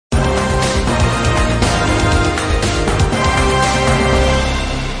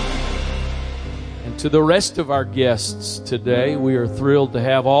To the rest of our guests today, we are thrilled to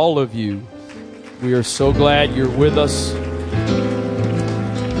have all of you. We are so glad you're with us.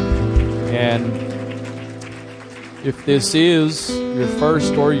 And if this is your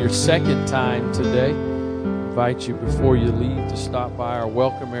first or your second time today, I invite you before you leave to stop by our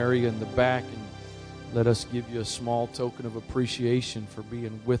welcome area in the back and let us give you a small token of appreciation for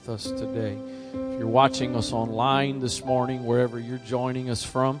being with us today. If you're watching us online this morning, wherever you're joining us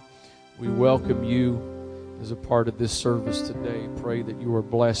from, we welcome you as a part of this service today. Pray that you are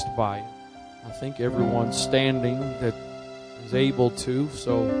blessed by it. I think everyone's standing that is able to,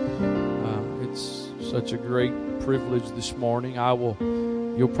 so it's such a great privilege this morning.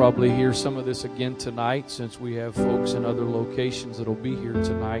 You'll probably hear some of this again tonight since we have folks in other locations that'll be here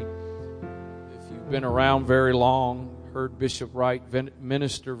tonight. If you've been around very long, heard Bishop Wright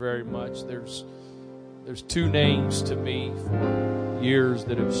minister very much, there's two names to me for years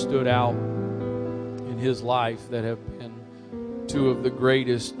that have stood out in his life that have been two of the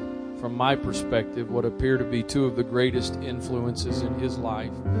greatest, from my perspective, what appear to be two of the greatest influences in his life.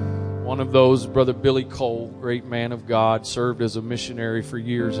 One of those, Brother Billy Cole, great man of God, served as a missionary for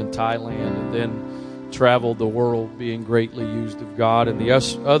years in Thailand and then traveled the world being greatly used of God. And the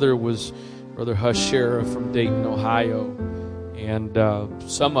other was Brother Scherer from Dayton, Ohio. And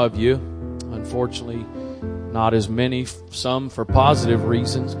some of you, unfortunately, not as many, some for positive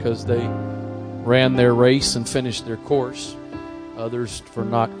reasons because they ran their race and finished their course. Others for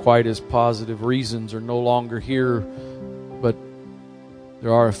not quite as positive reasons are no longer here, but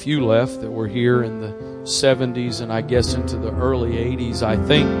there are a few left that were here in the 70s and I guess into the early 80s. I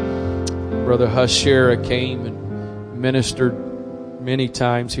think Brother Scherer came and ministered many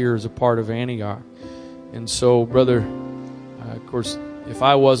times here as a part of Antioch. And so, brother, of course, if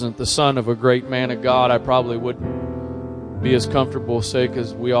I wasn't the son of a great man of God, I probably wouldn't be as comfortable to say,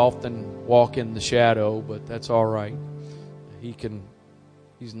 because we often walk in the shadow, but that's all right.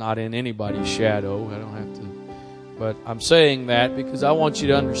 He's not in anybody's shadow. I don't have to. But I'm saying that because I want you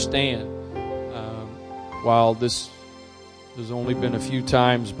to understand, while there's only been a few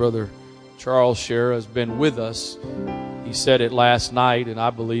times Brother Charles Scherer has been with us, he said it last night, and I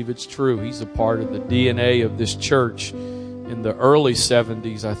believe it's true. He's a part of the DNA of this church in the early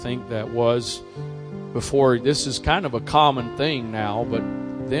 70s, I think that was. Before, this is kind of a common thing now, but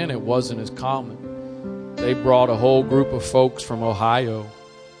then it wasn't as common. They brought a whole group of folks from Ohio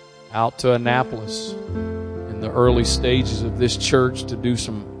out to Annapolis in the early stages of this church to do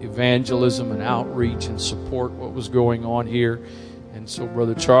some evangelism and outreach and support what was going on here. And so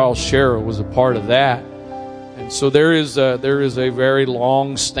Brother Charles Scherer was a part of that. And so there is a very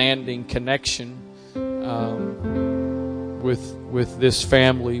long-standing connection with this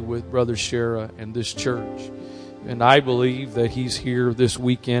family, with Brother Scherer and this church. And I believe that he's here this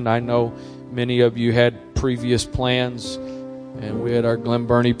weekend. I know many of you had previous plans, and we had our Glen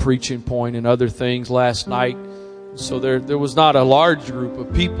Burnie preaching point and other things last night. So there was not a large group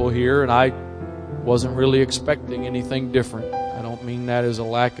of people here, and I wasn't really expecting anything different. I don't mean that as a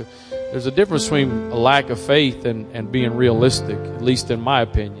lack of... There's a difference between a lack of faith and being realistic, at least in my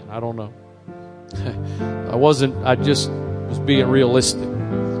opinion. I don't know. I just was being realistic.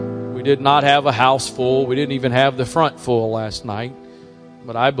 We did not have a house full. We didn't even have the front full last night.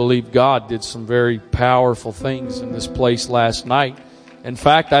 But I believe God did some very powerful things in this place last night. In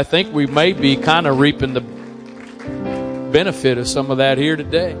fact, I think we may be kind of reaping the benefit of some of that here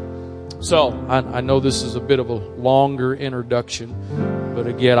today. So, I know this is a bit of a longer introduction, but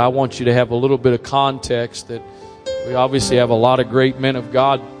again, I want you to have a little bit of context that we obviously have a lot of great men of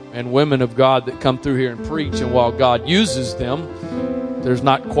God and women of God that come through here and preach, and while God uses them, there's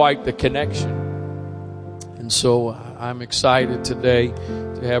not quite the connection. And so I'm excited today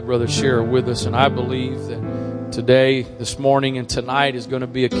to have Brother Scherer with us, and I believe that today, this morning, and tonight is going to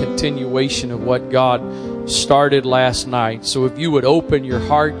be a continuation of what God started last night. So if you would open your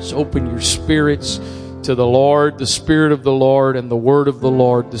hearts, open your spirits to the Lord, the Spirit of the Lord, and the Word of the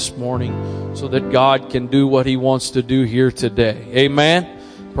Lord this morning, so that God can do what He wants to do here today. Amen.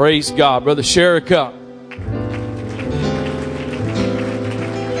 Praise God. Brother Scherer, come.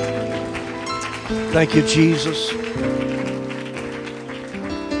 Thank you, Jesus.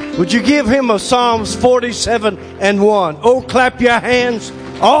 Would you give Him a Psalms 47:1? Oh, clap your hands,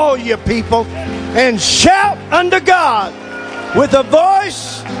 all you people, and shout unto God with a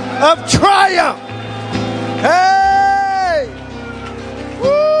voice of triumph. Hey!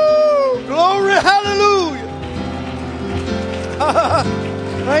 Woo! Glory, hallelujah.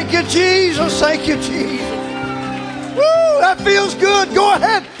 Thank you, Jesus. Thank you, Jesus. Woo! That feels good. Go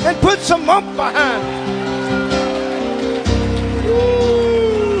ahead and put some bump behind it. Woo!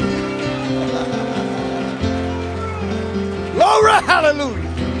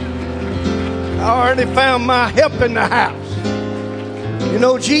 I already found my help in the house. You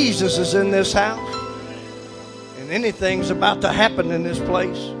know, Jesus is in this house. And anything's about to happen in this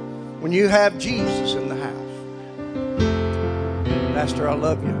place when you have Jesus in the house. Pastor, I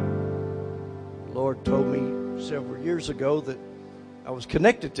love you. The Lord told me several years ago that I was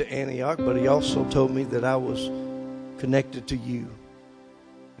connected to Antioch, but He also told me that I was connected to you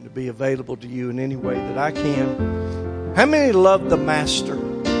and to be available to you in any way that I can. How many love the Master?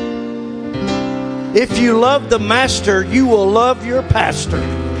 If you love the Master, you will love your pastor,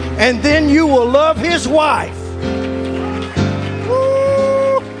 and then you will love his wife.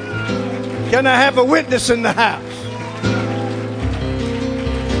 Woo! Can I have a witness in the house?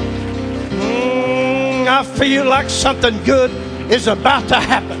 I feel like something good is about to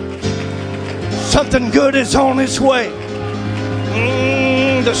happen. Something good is on its way.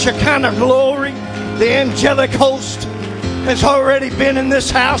 The Shekinah glory, the angelic host has already been in this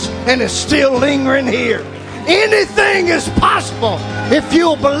house and is still lingering here. Anything is possible if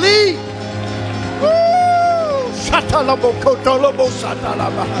you'll believe. Woo!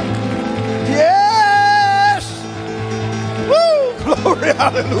 Yes! Woo! Glory,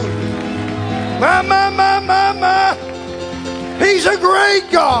 hallelujah. My. He's a great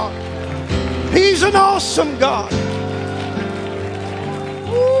God. He's an awesome God.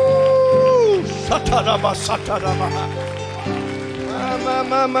 Woo!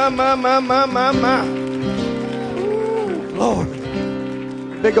 My. Ooh, Lord.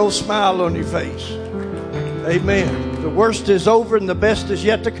 Big old smile on your face. Amen. The worst is over and the best is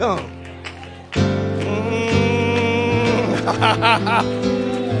yet to come.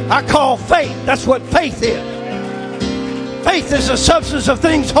 I call faith. That's what faith is. Faith is the substance of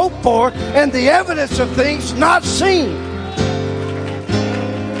things hoped for and the evidence of things not seen.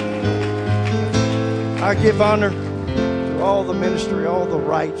 I give honor to all the ministry, all the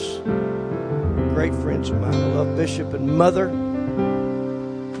rights. Great friends of mine. I love Bishop and Mother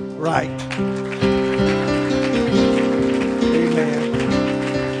Wright. Amen.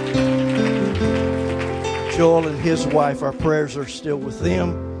 Joel and his wife, our prayers are still with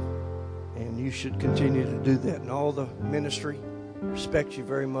them. And you should continue to do that. And all the ministry, respect you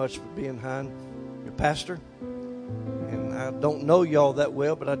very much for being behind your pastor. And I don't know y'all that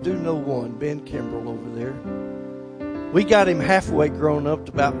well, but I do know one, Ben Kimbrell over there. We got him halfway grown up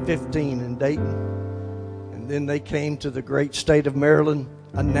to about 15 in Dayton. And then they came to the great state of Maryland,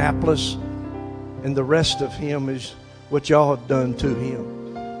 Annapolis. And the rest of him is what y'all have done to him.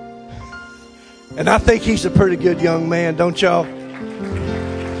 And I think he's a pretty good young man, don't y'all?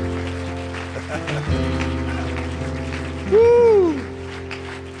 Woo!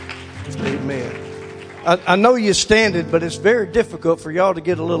 Amen. I know you're standing, but it's very difficult for y'all to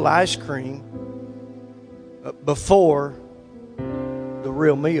get a little ice cream before the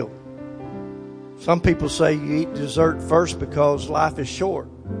real meal. Some people say you eat dessert first because life is short.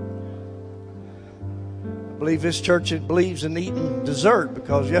 I believe this church believes in eating dessert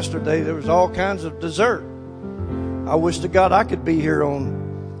because yesterday there was all kinds of dessert. I wish to God I could be here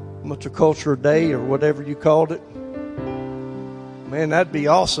on Multicultural Day or whatever you called it. Man, that'd be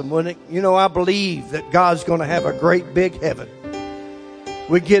awesome, wouldn't it? You know, I believe that God's going to have a great big heaven.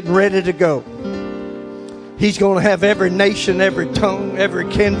 We're getting ready to go. He's going to have every nation, every tongue, every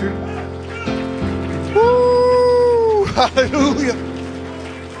kindred. Woo! Hallelujah.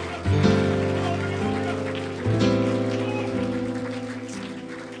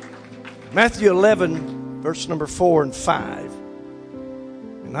 Matthew 11, verse number 4 and 5.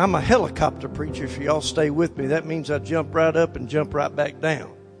 And I'm a helicopter preacher. If y'all stay with me, that means I jump right up and jump right back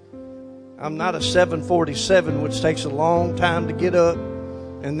down. I'm not a 747, which takes a long time to get up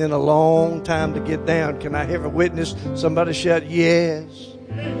and then a long time to get down. Can I hear a witness? Somebody shout, yes.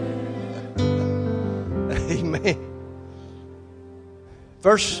 Amen.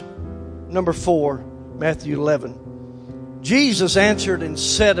 Verse number 4, Matthew 11. Jesus answered and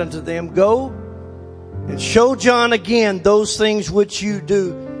said unto them, go and show John again those things which you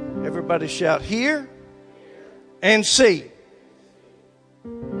do. Everybody shout, hear and see. A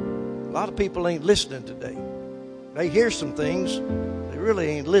lot of people ain't listening today. They hear some things. They really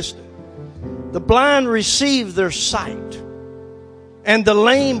ain't listening. The blind receive their sight, and the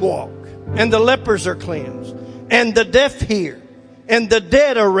lame walk, and the lepers are cleansed, and the deaf hear, and the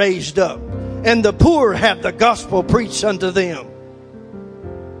dead are raised up, and the poor have the gospel preached unto them.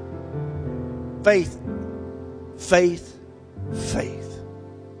 Faith. Faith, faith.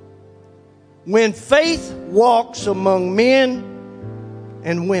 When faith walks among men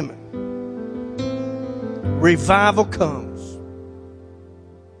and women, revival comes.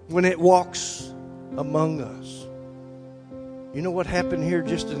 When it walks among us. You know what happened here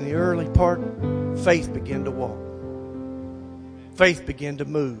just in the early part? Faith began to walk. Faith began to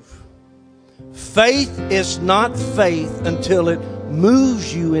move. Faith is not faith until it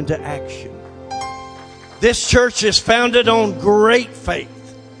moves you into action. This church is founded on great faith.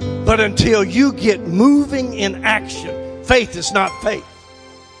 But until you get moving in action, faith is not faith.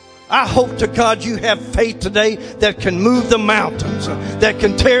 I hope to God you have faith today that can move the mountains, that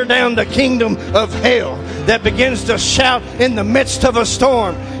can tear down the kingdom of hell, that begins to shout in the midst of a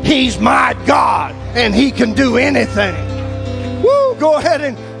storm, He's my God and He can do anything. Woo! Go ahead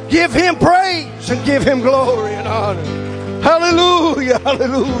and give Him praise and give Him glory and honor. Hallelujah,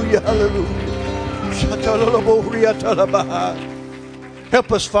 hallelujah, hallelujah.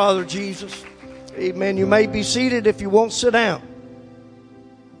 Help us, Father Jesus. Amen. You may be seated if you won't sit down.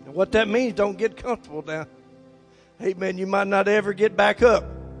 What that means, don't get comfortable now. Amen. You might not ever get back up.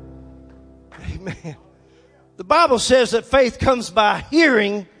 Amen. The Bible says that faith comes by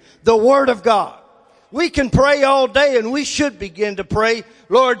hearing the Word of God. We can pray all day, and we should begin to pray,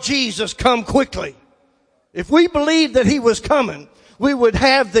 Lord Jesus, come quickly. If we believed that He was coming, we would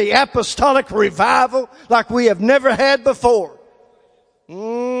have the apostolic revival like we have never had before.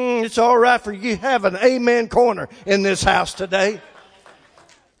 It's all right for you to have an amen corner in this house today.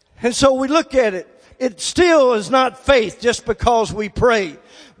 And so we look at it. It still is not faith just because we pray.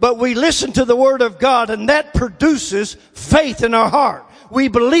 But we listen to the Word of God, and that produces faith in our heart. We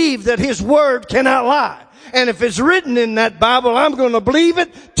believe that His Word cannot lie. And if it's written in that Bible, I'm going to believe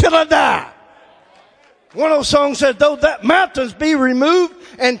it till I die. One of those songs said, though that mountains be removed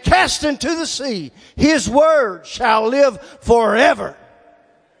and cast into the sea, His Word shall live forever.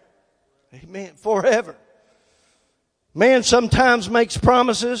 Amen. Forever. Man sometimes makes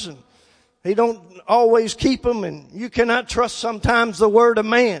promises and he don't always keep them, and you cannot trust sometimes the word of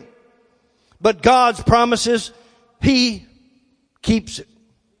man. But God's promises, He keeps it.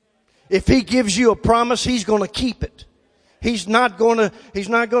 If He gives you a promise, He's going to keep it. He's not going to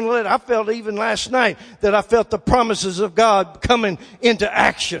let it. I felt even last night that I felt the promises of God coming into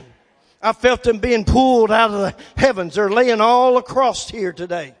action. I felt them being pulled out of the heavens. They're laying all across here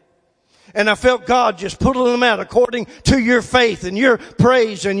today. And I felt God just pulling them out according to your faith and your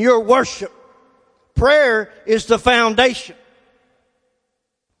praise and your worship. Prayer is the foundation.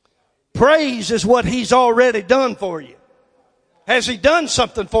 Praise is what He's already done for you. Has He done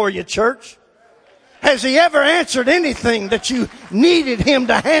something for you, church? Has He ever answered anything that you needed Him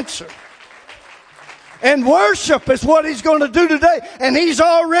to answer? And worship is what He's going to do today. And He's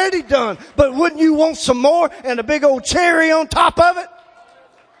already done. But wouldn't you want some more and a big old cherry on top of it?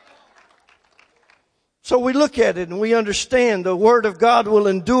 So we look at it and we understand the Word of God will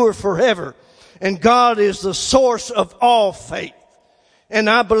endure forever. And God is the source of all faith. And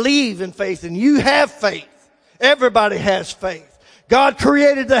I believe in faith, and you have faith. Everybody has faith. God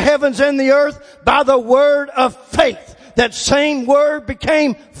created the heavens and the earth by the word of faith. That same word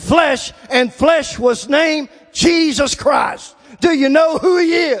became flesh, and flesh was named Jesus Christ. Do you know who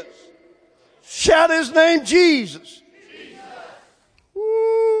He is? Shout His name, Jesus.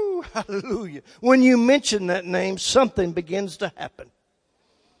 Woo, hallelujah. When you mention that name, something begins to happen.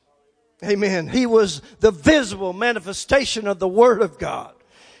 Amen. He was the visible manifestation of the Word of God.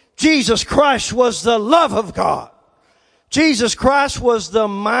 Jesus Christ was the love of God. Jesus Christ was the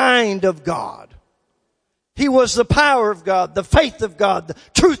mind of God. He was the power of God, the faith of God, the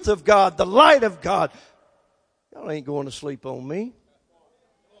truth of God, the light of God. Y'all ain't going to sleep on me.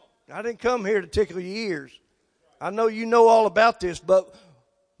 I didn't come here to tickle your ears. I know you know all about this, but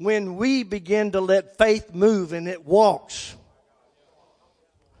when we begin to let faith move and it walks,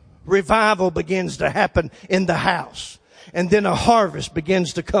 revival begins to happen in the house. And then a harvest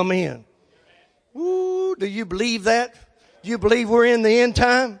begins to come in. Ooh, do you believe that? Do you believe we're in the end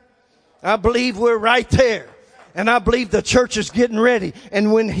time? I believe we're right there. And I believe the church is getting ready.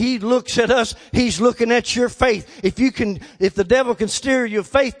 And when He looks at us, He's looking at your faith. If the devil can steer your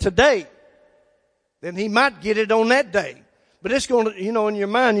faith today, then he might get it on that day. But it's going to, in your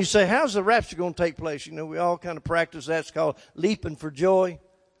mind, you say, how's the rapture going to take place? We all kind of practice that. It's called leaping for joy.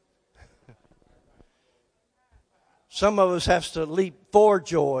 Some of us have to leap for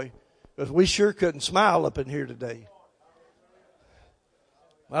joy because we sure couldn't smile up in here today.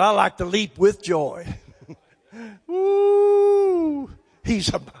 But I like to leap with joy. Woo!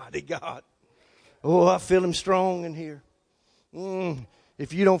 He's a mighty God. Oh, I feel Him strong in here.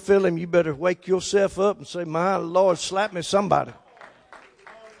 If you don't feel Him, you better wake yourself up and say, my Lord, slap me somebody.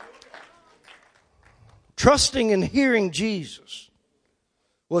 Trusting and hearing Jesus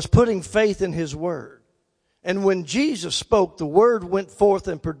was putting faith in His Word. And when Jesus spoke, the Word went forth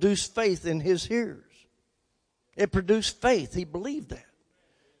and produced faith in His hearers. It produced faith. He believed that.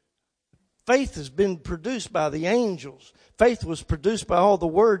 Faith has been produced by the angels. Faith was produced by all the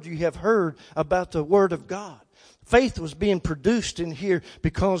word you have heard about the Word of God. Faith was being produced in here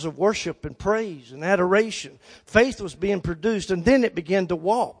because of worship and praise and adoration. Faith was being produced, and then it began to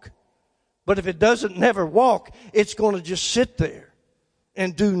walk. But if it doesn't never walk, it's going to just sit there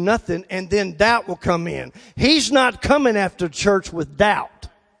and do nothing, and then doubt will come in. He's not coming after church with doubt.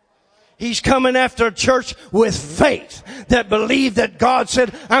 He's coming after a church with faith that believe that God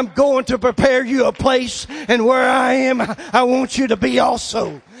said, I'm going to prepare you a place, and where I am, I want you to be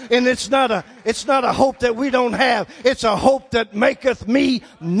also. And it's not a hope that we don't have. It's a hope that maketh me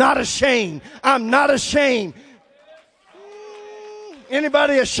not ashamed. I'm not ashamed.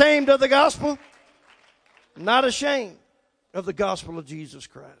 Anybody ashamed of the gospel? Not ashamed of the gospel of Jesus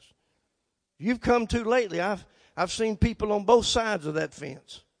Christ. You've come too lately. I've seen people on both sides of that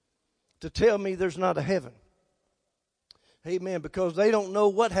fence to tell me there's not a heaven. Amen. Because they don't know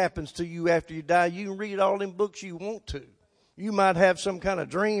what happens to you after you die. You can read all them books you want to. You might have some kind of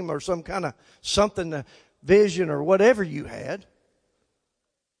dream or some kind of something, vision or whatever you had.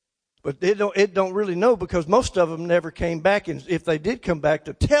 But it don't really know, because most of them never came back. And if they did come back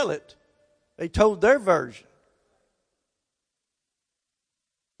to tell it, they told their version.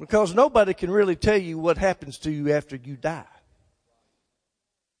 Because nobody can really tell you what happens to you after you die.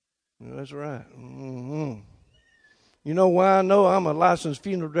 That's right. Mm-hmm. You know why I know? I'm a licensed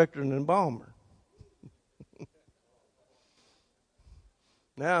funeral director and embalmer.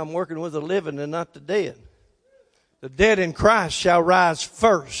 Now I'm working with the living and not the dead. The dead in Christ shall rise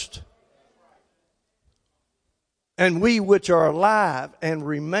first. And we which are alive and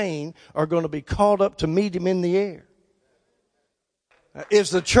remain are going to be caught up to meet him in the air. Is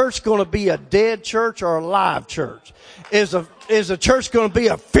the church going to be a dead church or a live church? Is the church going to be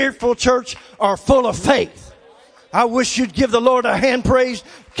a fearful church or full of faith? I wish you'd give the Lord a hand praise.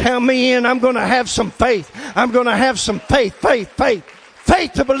 Count me in. I'm going to have some faith. I'm going to have some faith.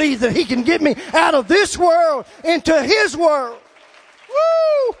 Faith to believe that he can get me out of this world into his world.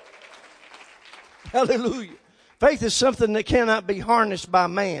 Woo! Hallelujah. Faith is something that cannot be harnessed by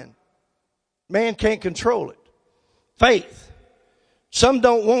man. Man can't control it. Faith. Some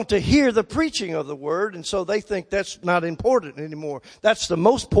don't want to hear the preaching of the word, and so they think that's not important anymore. That's the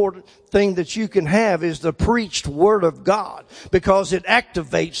most important thing that you can have, is the preached word of God, because it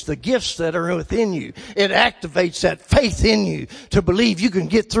activates the gifts that are within you. It activates that faith in you to believe you can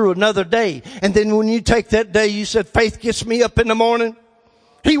get through another day. And then when you take that day, you said, faith gets me up in the morning.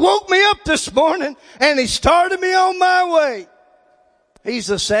 He woke me up this morning and he started me on my way. He's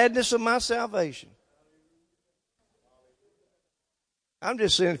the sadness of my salvation. I'm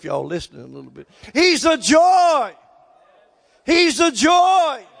just saying, if y'all listening a little bit. He's the joy. He's the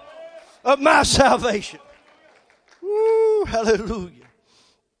joy of my salvation. Woo, hallelujah.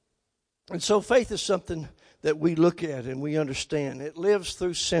 And so faith is something that we look at and we understand. It lives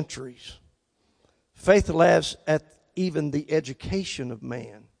through centuries. Faith lives at even the education of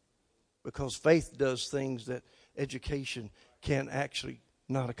man, because faith does things that education can actually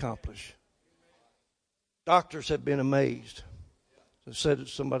not accomplish. Doctors have been amazed.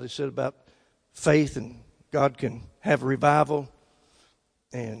 Somebody said about faith, and God can have revival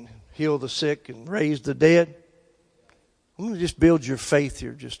and heal the sick and raise the dead. I'm going to just build your faith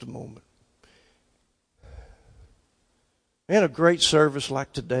here just a moment. In a great service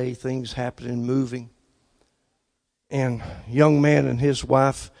like today, things happening, moving. And a young man and his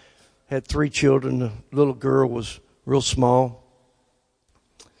wife had 3 children. The little girl was real small.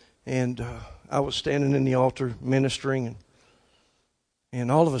 And I was standing in the altar ministering, and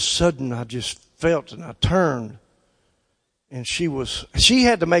all of a sudden I just felt, and I turned, and she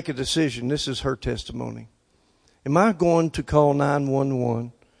had to make a decision. This is her testimony. Am I going to call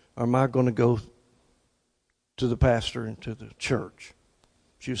 911, or am I going to go to the pastor and to the church?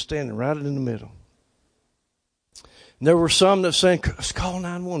 She was standing right in the middle. And there were some that said, let's call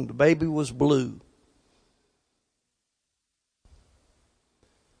 911. The baby was blue.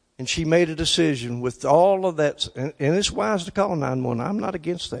 And she made a decision with all of that. And it's wise to call 911. I'm not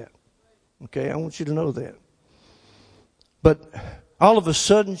against that. Okay, I want you to know that. But all of a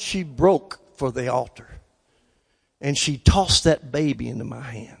sudden, she broke for the altar. And she tossed that baby into my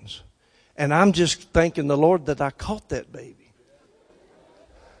hands. And I'm just thanking the Lord that I caught that baby.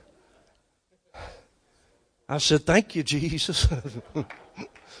 I said, thank you, Jesus.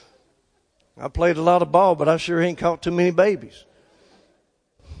 I played a lot of ball, but I sure ain't caught too many babies.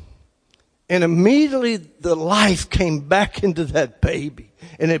 And immediately the life came back into that baby,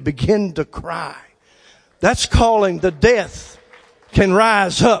 and it began to cry. That's calling the death can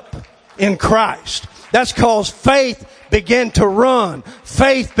rise up in Christ. That's because faith began to run.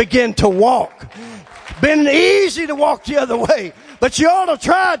 Faith began to walk. Been easy to walk the other way, but you ought to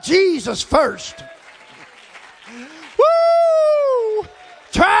try Jesus first. Woo!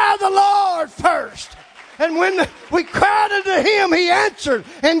 Try the Lord first. And when we cried unto Him, He answered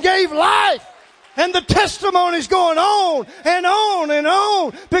and gave life. And the testimony's going on and on and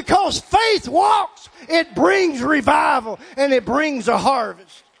on. Because faith walks, it brings revival and it brings a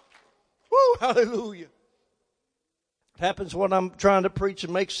harvest. Woo, hallelujah. It happens what I'm trying to preach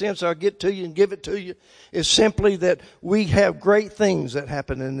and make sense. I'll get to you and give it to you. Is simply that we have great things that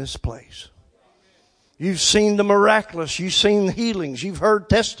happen in this place. You've seen the miraculous. You've seen healings. You've heard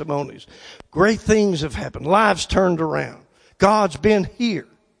testimonies. Great things have happened. Lives turned around. God's been here.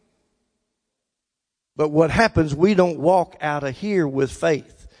 But what happens, we don't walk out of here with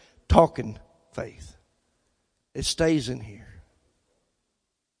faith, talking faith. It stays in here.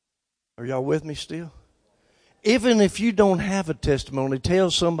 Are y'all with me still? Even if you don't have a testimony, tell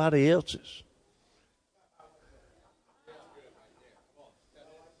somebody else's.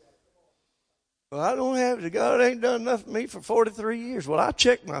 Well, I don't have it. God ain't done enough for me for 43 years. Well, I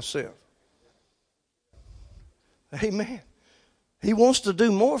check myself. Amen. He wants to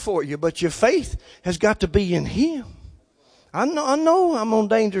do more for you, but your faith has got to be in Him. I know I'm on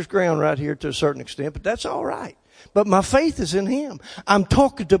dangerous ground right here to a certain extent, but that's all right. But my faith is in Him. I'm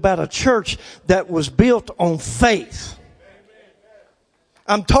talking about a church that was built on faith.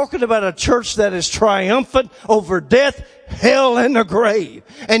 I'm talking about a church that is triumphant over death, hell, and the grave.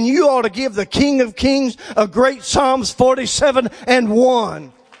 And you ought to give the King of Kings a great Psalms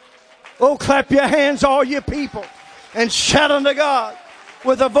 47:1. Oh, clap your hands, all you people, and shout unto God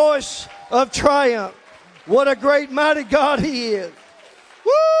with a voice of triumph. What a great mighty God He is.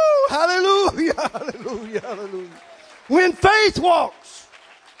 Woo! Hallelujah, hallelujah, hallelujah. When faith walks,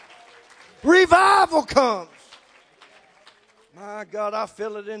 revival comes. My God, I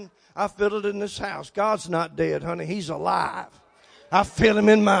feel it in this house. God's not dead, honey. He's alive. I feel Him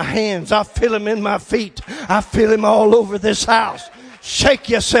in my hands. I feel Him in my feet. I feel Him all over this house. Shake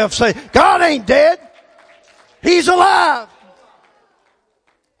yourself. Say, God ain't dead. He's alive.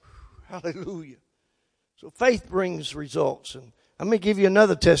 Hallelujah. So faith brings results. And I'm going to give you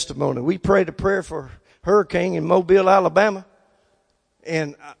another testimony. We prayed a prayer for hurricane in Mobile, Alabama.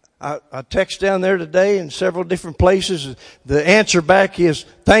 And I text down there today in several different places. The answer back is,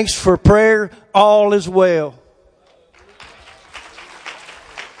 thanks for prayer. All is well.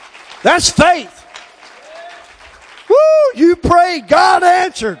 That's faith. Woo! You prayed. God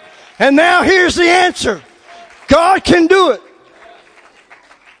answered. And now here's the answer. God can do it.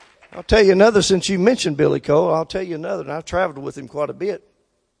 I'll tell you another, since you mentioned Billy Cole, I'll tell you another. And I've traveled with him quite a bit.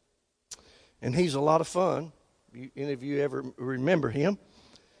 And he's a lot of fun. Any of you ever remember him?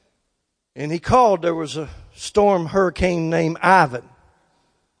 And he called, there was a storm hurricane named Ivan.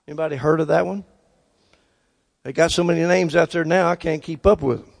 Anybody heard of that one? They got so many names out there now, I can't keep up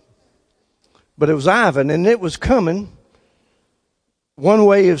with them. But it was Ivan, and it was coming. One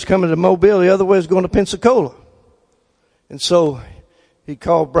way it was coming to Mobile, the other way it was going to Pensacola. And so he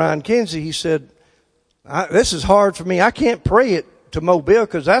called Brian Kinsey. He said, this is hard for me. I can't pray it to Mobile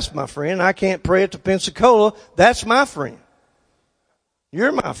because that's my friend. I can't pray it to Pensacola. That's my friend.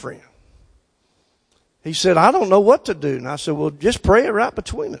 You're my friend. He said, I don't know what to do. And I said, well, just pray it right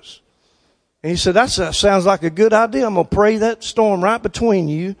between us. And he said, that sounds like a good idea. I'm going to pray that storm right between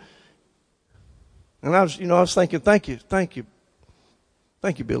you. And I was thinking, thank you,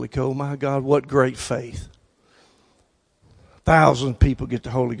 Billy Cole. My God, what great faith. 1,000 people get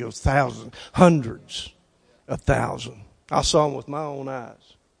the Holy Ghost. Thousands, hundreds of thousands. I saw them with my own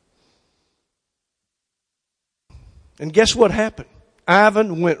eyes. And guess what happened?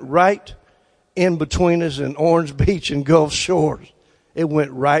 Ivan went right in between us in Orange Beach and Gulf Shores. It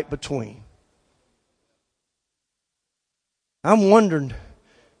went right between. I'm wondering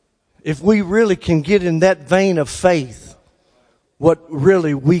if we really can get in that vein of faith, what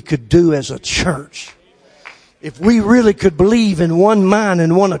really we could do as a church. If we really could believe in one mind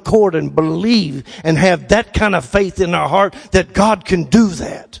and one accord and believe and have that kind of faith in our heart that God can do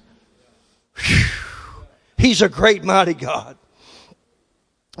that. Whew. He's a great, mighty God.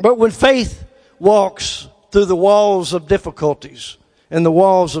 But when faith walks through the walls of difficulties and the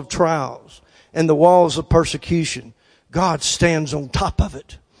walls of trials and the walls of persecution, God stands on top of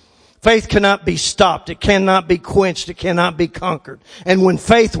it. Faith cannot be stopped. It cannot be quenched. It cannot be conquered. And when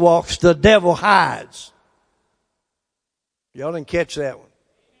faith walks, the devil hides. Y'all didn't catch that one.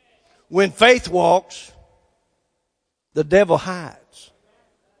 When faith walks, the devil hides.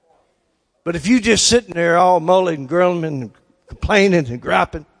 But if you just sitting there all mulling and grumbling and complaining and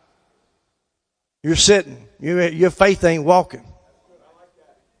griping, You're sitting. Your faith ain't walking.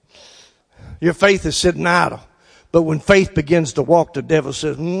 Your faith is sitting idle. But when faith begins to walk, the devil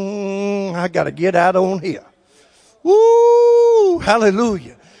says, I got to get out on here. Woo!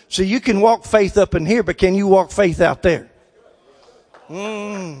 Hallelujah. So you can walk faith up in here, but can you walk faith out there?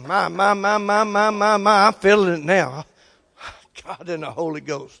 My. I'm feeling it now. God and the Holy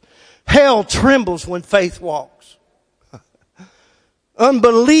Ghost. Hell trembles when faith walks.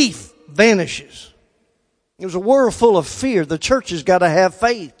 Unbelief vanishes. There's a world full of fear. The church has got to have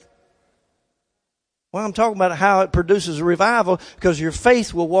faith. Well, I'm talking about how it produces a revival, because your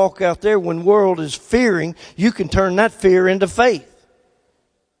faith will walk out there when the world is fearing. You can turn that fear into faith.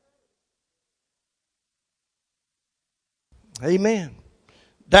 Amen.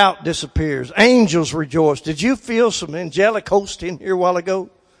 Doubt disappears. Angels rejoice. Did you feel some angelic host in here a while ago?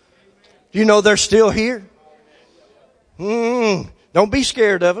 Do you know they're still here? Don't be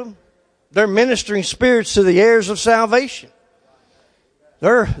scared of them. They're ministering spirits to the heirs of salvation.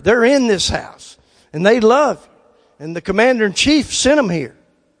 They're in this house. And they love you. And the commander-in-chief sent them here.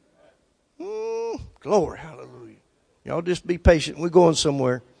 Glory, hallelujah. Y'all just be patient. We're going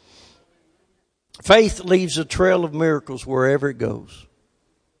somewhere. Faith leaves a trail of miracles wherever it goes.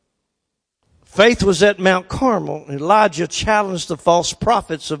 Faith was at Mount Carmel. Elijah challenged the false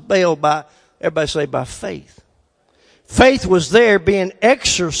prophets of Baal by faith. Faith was there being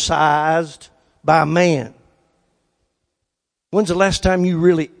exercised by man. When's the last time you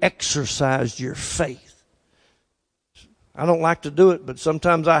really exercised your faith? I don't like to do it, but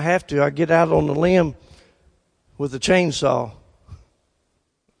sometimes I have to. I get out on the limb with a chainsaw.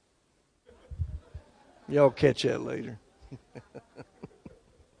 Y'all catch that later.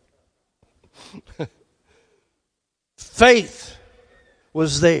 Faith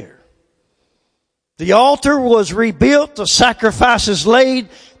was there. The altar was rebuilt, the sacrifices laid,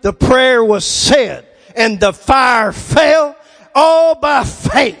 the prayer was said, and the fire fell, all by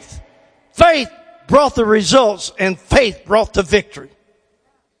faith. Faith brought the results, and faith brought the victory.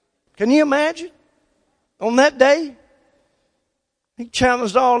 Can you imagine? On that day, he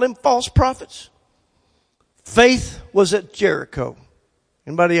challenged all them false prophets. Faith was at Jericho.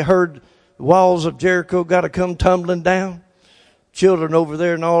 Anybody heard the walls of Jericho got to come tumbling down? Children over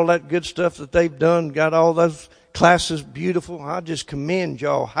there and all that good stuff that they've done, got all those classes beautiful. I just commend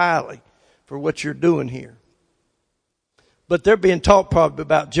y'all highly for what you're doing here. But they're being taught probably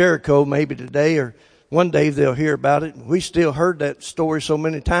about Jericho maybe today, or one day they'll hear about it. We still heard that story so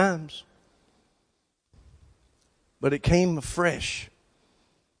many times. But it came afresh.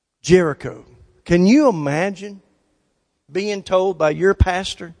 Jericho. Can you imagine being told by your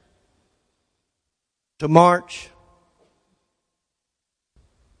pastor to march?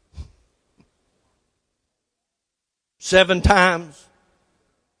 Seven times.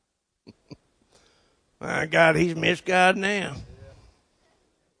 My God, he's missed God now.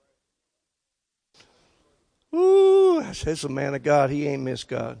 Ooh, that's a man of God. He ain't missed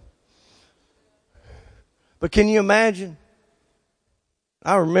God. But can you imagine?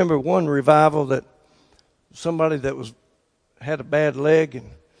 I remember one revival that somebody that had a bad leg, and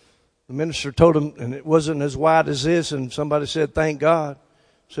the minister told him, and it wasn't as wide as this, and somebody said, thank God.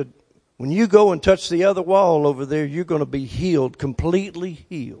 Said, when you go and touch the other wall over there, you're going to be healed, completely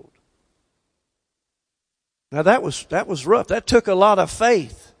healed. Now that was rough. That took a lot of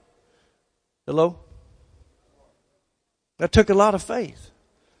faith. Hello? That took a lot of faith.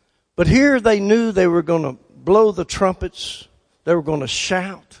 But here they knew they were going to blow the trumpets. They were going to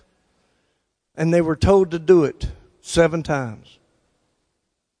shout. And they were told to do it 7 times.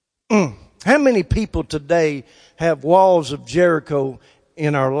 How many people today have walls of Jericho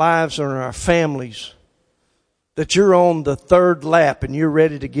in our lives or in our families that you're on the 3rd lap and you're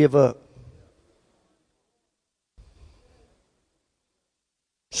ready to give up?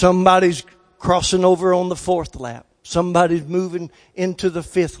 Somebody's crossing over on the 4th lap. Somebody's moving into the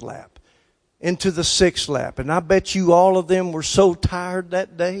 5th lap, into the 6th lap. And I bet you all of them were so tired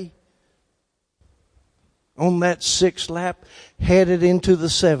that day. On that 6th lap, headed into the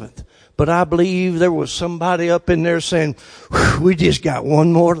 7th. But I believe there was somebody up in there saying, we just got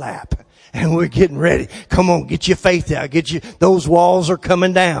one more lap. And we're getting ready. Come on, get your faith out. Those walls are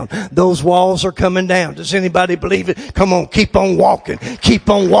coming down. Those walls are coming down. Does anybody believe it? Come on, keep on walking. Keep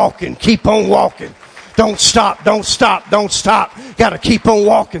on walking. Keep on walking. Don't stop. Don't stop. Don't stop. Got to keep on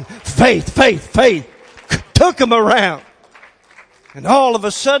walking. Faith, faith, faith. Took them around. And all of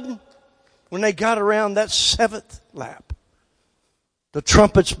a sudden, when they got around that 7th lap, the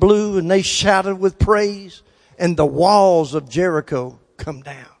trumpets blew and they shouted with praise, and the walls of Jericho come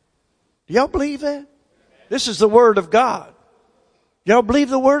down. Do y'all believe that? This is the Word of God. Y'all believe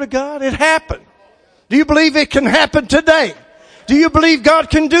the Word of God? It happened. Do you believe it can happen today? Do you believe God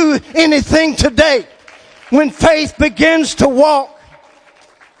can do anything today when faith begins to walk?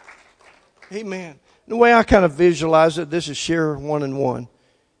 Amen. The way I kind of visualize it, this is Scherer 1:1,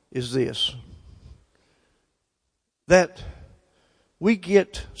 is this. That we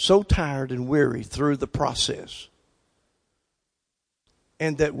get so tired and weary through the process,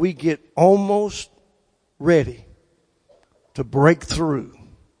 and that we get almost ready to break through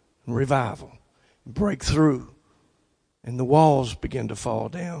in revival, break through, and the walls begin to fall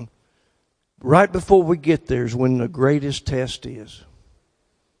down. Right before we get there is when the greatest test is.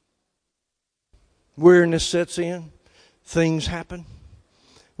 Weariness sets in, things happen.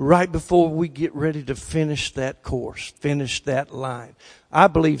 Right before we get ready to finish that course, finish that line. I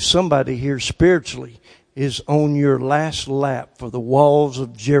believe somebody here spiritually is on your last lap for the walls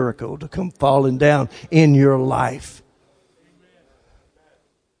of Jericho to come falling down in your life.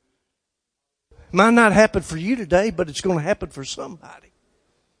 It might not happen for you today, but it's going to happen for somebody.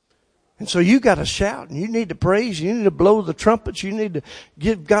 And so you got to shout, and you need to praise, you need to blow the trumpets, you need to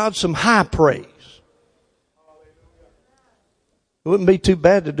give God some high praise. It wouldn't be too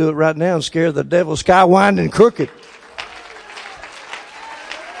bad to do it right now and scare the devil sky winding crooked.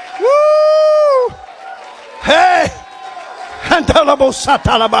 Woo! Hey!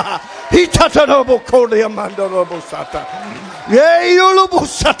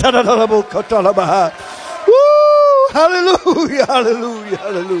 Woo! Hallelujah, hallelujah,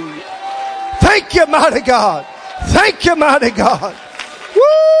 hallelujah. Thank you, mighty God. Thank you, mighty God.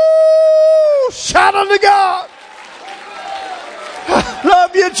 Woo! Shout unto God. I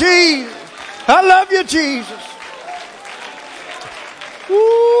love you, Jesus. I love you, Jesus.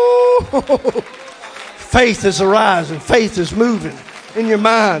 Woo! Faith is arising. Faith is moving in your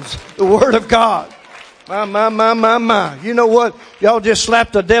minds. The Word of God. My. You know what? Y'all just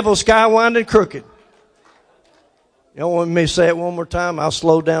slapped the devil sky winding crooked. Y'all want me to say it one more time? I'll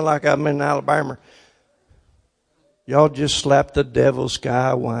slow down like I'm in Alabama. Y'all just slapped the devil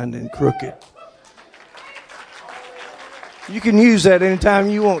sky winding crooked. You can use that anytime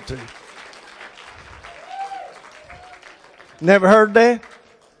you want to. Never heard that?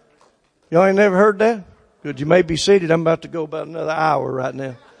 Y'all ain't never heard that? Good. You may be seated. I'm about to go about another hour right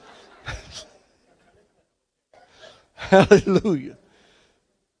now. Hallelujah.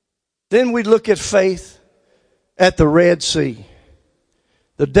 Then we look at faith at the Red Sea.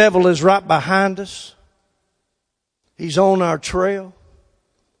 The devil is right behind us. He's on our trail.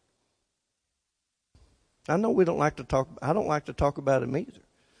 I know we don't like to talk. I don't like to talk about him either.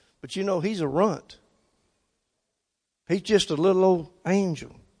 But you know, he's a runt. He's just a little old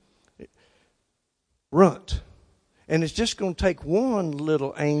angel. Runt. And it's just going to take one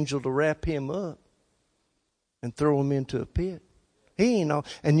little angel to wrap him up and throw him into a pit. He ain't all.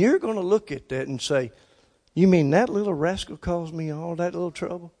 And you're going to look at that and say, you mean that little rascal caused me all that little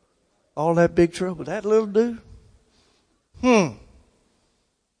trouble? All that big trouble? That little dude? But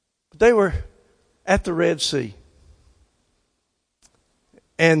they were at the Red Sea.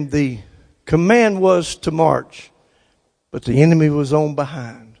 And the command was to march. But the enemy was on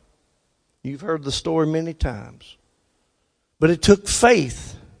behind. You've heard the story many times. But it took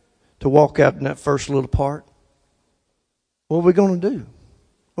faith to walk out in that first little part. What are we going to do?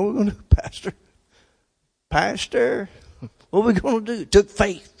 What are we going to do, Pastor? Pastor, what are we going to do? It took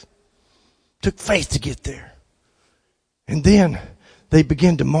faith. It took faith to get there. And then they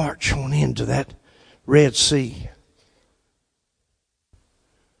began to march on into that Red Sea.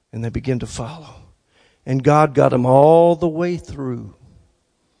 And they began to follow. And God got them all the way through.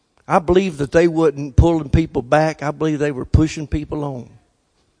 I believe that they wasn't pulling people back. I believe they were pushing people on.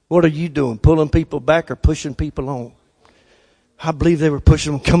 What are you doing? Pulling people back or pushing people on? I believe they were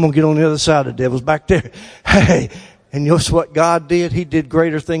pushing them. Come on, get on the other side. The devil's back there. Hey, and you know what God did? He did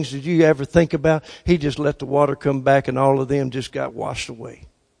greater things than you ever think about. He just let the water come back and all of them just got washed away.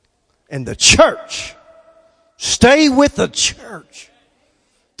 And the church, stay with the church.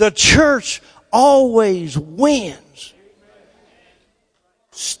 The church always wins.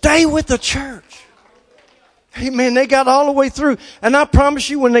 Stay with the church. Amen. They got all the way through. And I promise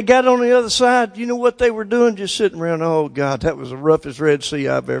you, when they got on the other side, you know what they were doing? Just sitting around, oh God, that was the roughest Red Sea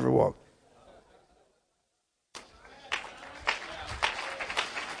I've ever walked.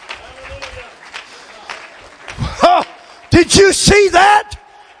 Oh, did you see that?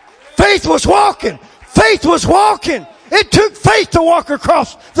 Faith was walking. Faith was walking. It took faith to walk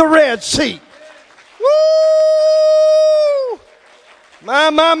across the Red Sea. Woo!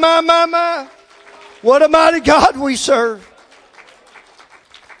 My. What a mighty God we serve.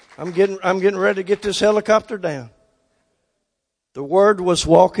 I'm getting ready to get this helicopter down. The Word was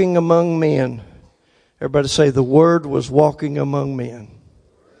walking among men. Everybody say, the Word was walking among men.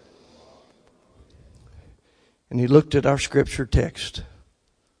 And he looked at our scripture text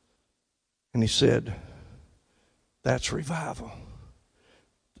and he said, that's revival.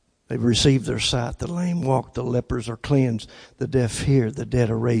 They've received their sight. The lame walk, the lepers are cleansed, the deaf hear, the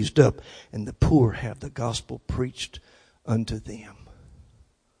dead are raised up, and the poor have the gospel preached unto them.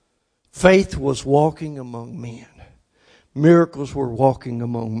 Faith was walking among men. Miracles were walking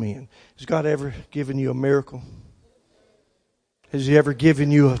among men. Has God ever given you a miracle? Has He ever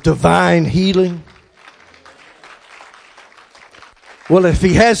given you a divine healing? Well, if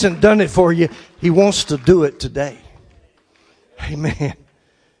He hasn't done it for you, He wants to do it today. Amen.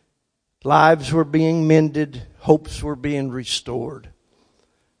 Lives were being mended. Hopes were being restored.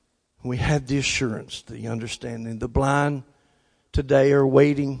 We had the assurance, the understanding. The blind today are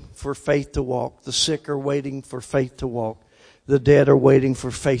waiting for faith to walk. The sick are waiting for faith to walk. The dead are waiting for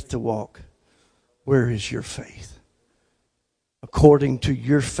faith to walk. Where is your faith? According to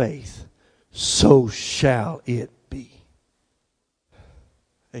your faith, so shall it be.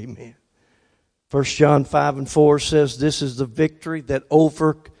 Amen. 1 John 5:4 says, this is the victory that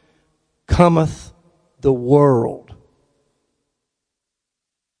overcometh the world.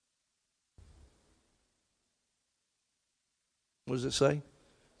 What does it say?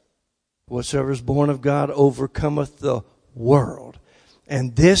 Whatsoever is born of God overcometh the world.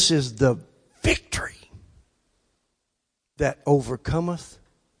 And this is the victory that overcometh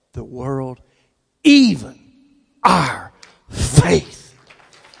the world, even our faith.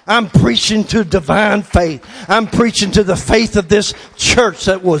 I'm preaching to divine faith. I'm preaching to the faith of this church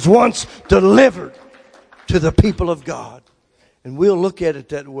that was once delivered to the people of God. And we'll look at it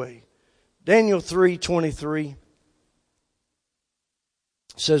that way. Daniel 3:23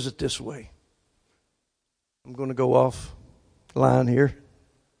 says it this way. I'm going to go off line here.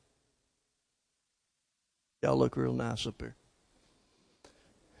 Y'all look real nice up here.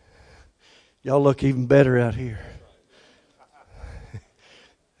 Y'all look even better out here.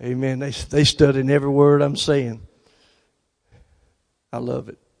 Amen. They studying every word I'm saying. I love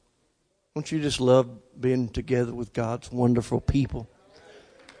it. Don't you just love being together with God's wonderful people?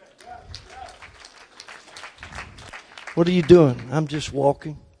 What are you doing? I'm just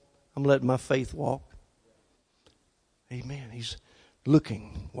walking. I'm letting my faith walk. Amen. He's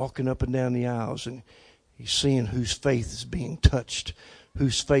looking, walking up and down the aisles, and he's seeing whose faith is being touched,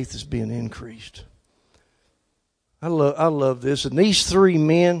 whose faith is being increased. I love this. And these three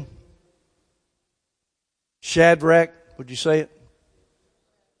men, Shadrach, would you say it?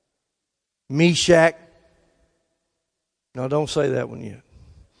 Meshach. No, don't say that one yet.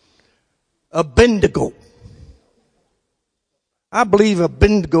 Abednego. I believe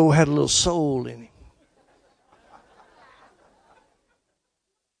Abednego had a little soul in him.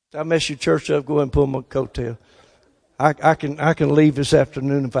 If I mess your church up, go ahead and pull my coattail. I can leave this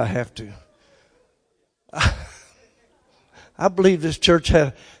afternoon if I have to. I believe this church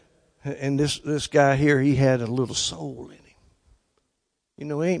had, and this guy here, he had a little soul in him. You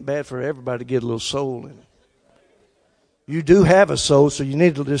know, it ain't bad for everybody to get a little soul in it. You do have a soul, so you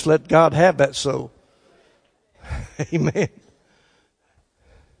need to just let God have that soul. Amen.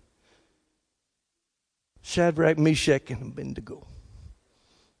 Shadrach, Meshach, and Abednego.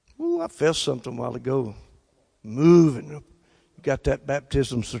 Ooh, I felt something a while ago. Moving. You got that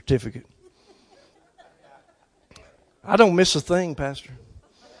baptism certificate. I don't miss a thing, Pastor.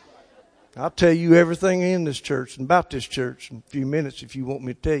 I'll tell you everything in this church and about this church in a few minutes if you want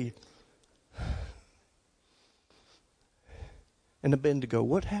me to tell you. And Abednego,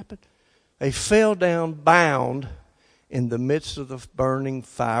 what happened? They fell down bound in the midst of the burning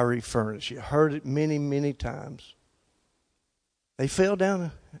fiery furnace. You heard it many, many times. They fell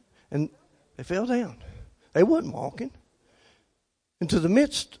down and they fell down. They wasn't walking into the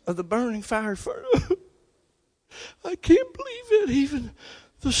midst of the burning fiery furnace. I can't believe it. Even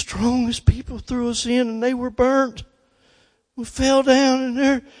the strongest people threw us in and they were burnt. We fell down in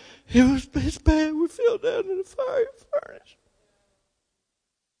there. It's bad. We fell down in the fiery furnace.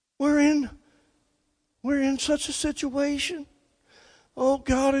 We're in such a situation. Oh,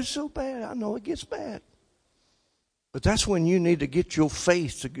 God, it's so bad. I know it gets bad. But that's when you need to get your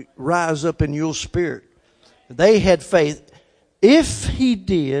faith to rise up in your spirit. They had faith. If he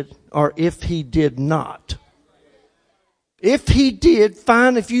did or if he did not. If he did,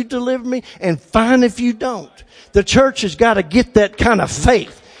 fine if you deliver me, and fine if you don't. The church has got to get that kind of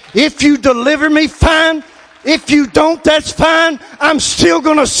faith. If you deliver me, fine. If you don't, that's fine. I'm still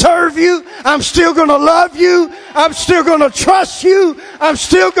going to serve you. I'm still going to love you. I'm still going to trust you. I'm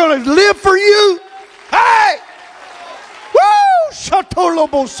still going to live for you. Hey! Woo!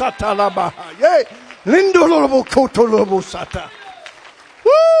 Shatolobo satalabaha. Yay!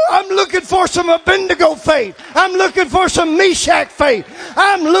 Woo, I'm looking for some Abednego faith. I'm looking for some Meshach faith.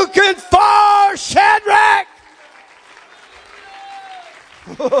 I'm looking for Shadrach.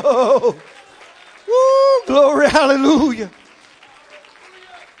 Whoa. Woo, glory, hallelujah.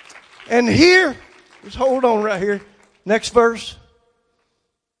 And here, just hold on right here. Next verse.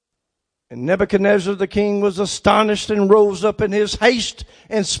 And Nebuchadnezzar the king was astonished and rose up in his haste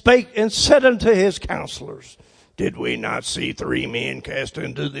and spake and said unto his counselors, did we not see 3 men cast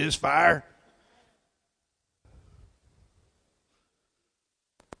into this fire?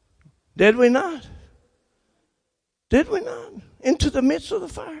 Did we not? Did we not? Into the midst of the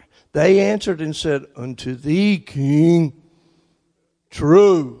fire. They answered and said, unto thee, king.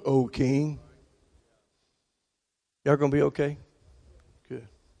 True, O king. Y'all going to be okay? Good.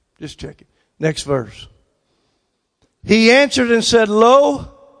 Just check it. Next verse. He answered and said,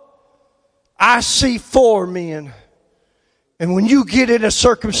 lo, I see 4 men. And when you get in a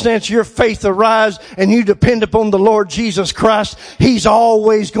circumstance, your faith arise and you depend upon the Lord Jesus Christ, He's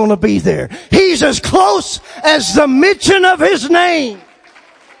always going to be there. He's as close as the mention of His name.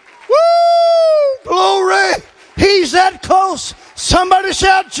 Woo! Glory! He's that close. Somebody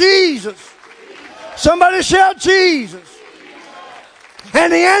shout Jesus. Somebody shout Jesus.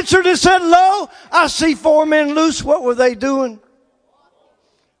 And he answered and said, lo, I see 4 men loose. What were they doing?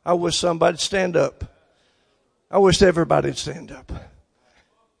 I wish somebody'd stand up. I wish everybody'd stand up.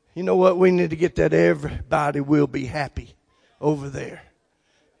 You know what? We need to get that everybody will be happy over there.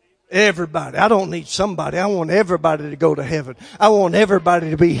 Everybody. I don't need somebody. I want everybody to go to heaven. I want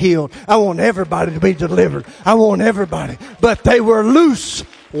everybody to be healed. I want everybody to be delivered. I want everybody. But they were loose,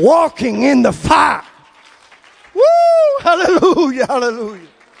 walking in the fire. Woo! Hallelujah, hallelujah.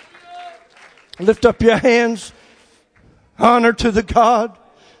 Lift up your hands. Honor to the God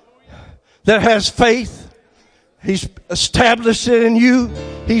that has faith. He's established it in you.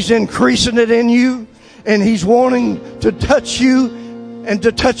 He's increasing it in you. And He's wanting to touch you and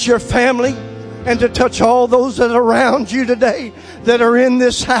to touch your family and to touch all those that are around you today that are in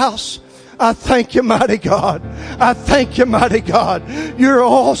this house. I thank you, mighty God. I thank you, mighty God. You're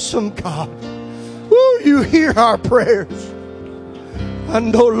awesome, God. Woo, you hear our prayers. I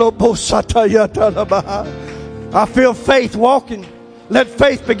feel faith walking. Let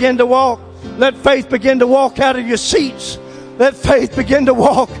faith begin to walk. Let faith begin to walk out of your seats. Let faith begin to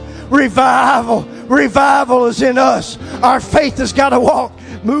walk. Revival. Revival is in us. Our faith has got to walk.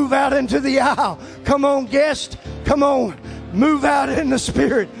 Move out into the aisle. Come on, guest. Come on. Move out in the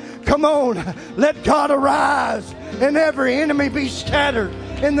Spirit. Come on. Let God arise and every enemy be scattered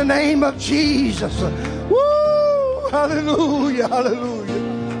in the name of Jesus. Woo! Hallelujah.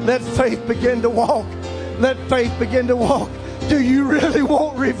 Hallelujah. Let faith begin to walk. Let faith begin to walk. Do you really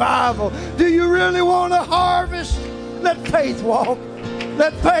want revival? Do you really want a harvest? Let faith walk.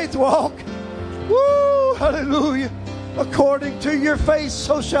 Let faith walk. Woo! Hallelujah. According to your faith,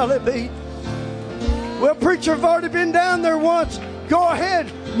 so shall it be. Well, preacher, I've already been down there once. Go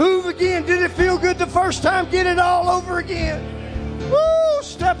ahead. Move again. Did it feel good the first time? Get it all over again. Woo!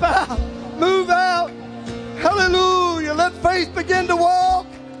 Step out. Move out. Hallelujah. Let faith begin to walk.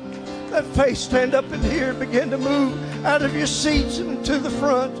 Let faith stand up in here and begin to move out of your seats and to the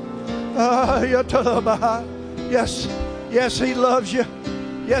front. Yes. Yes, He loves you.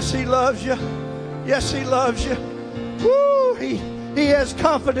 Yes, He loves you. Yes, He loves you. Woo! He has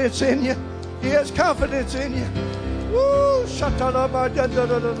confidence in you. He has confidence in you. Woo!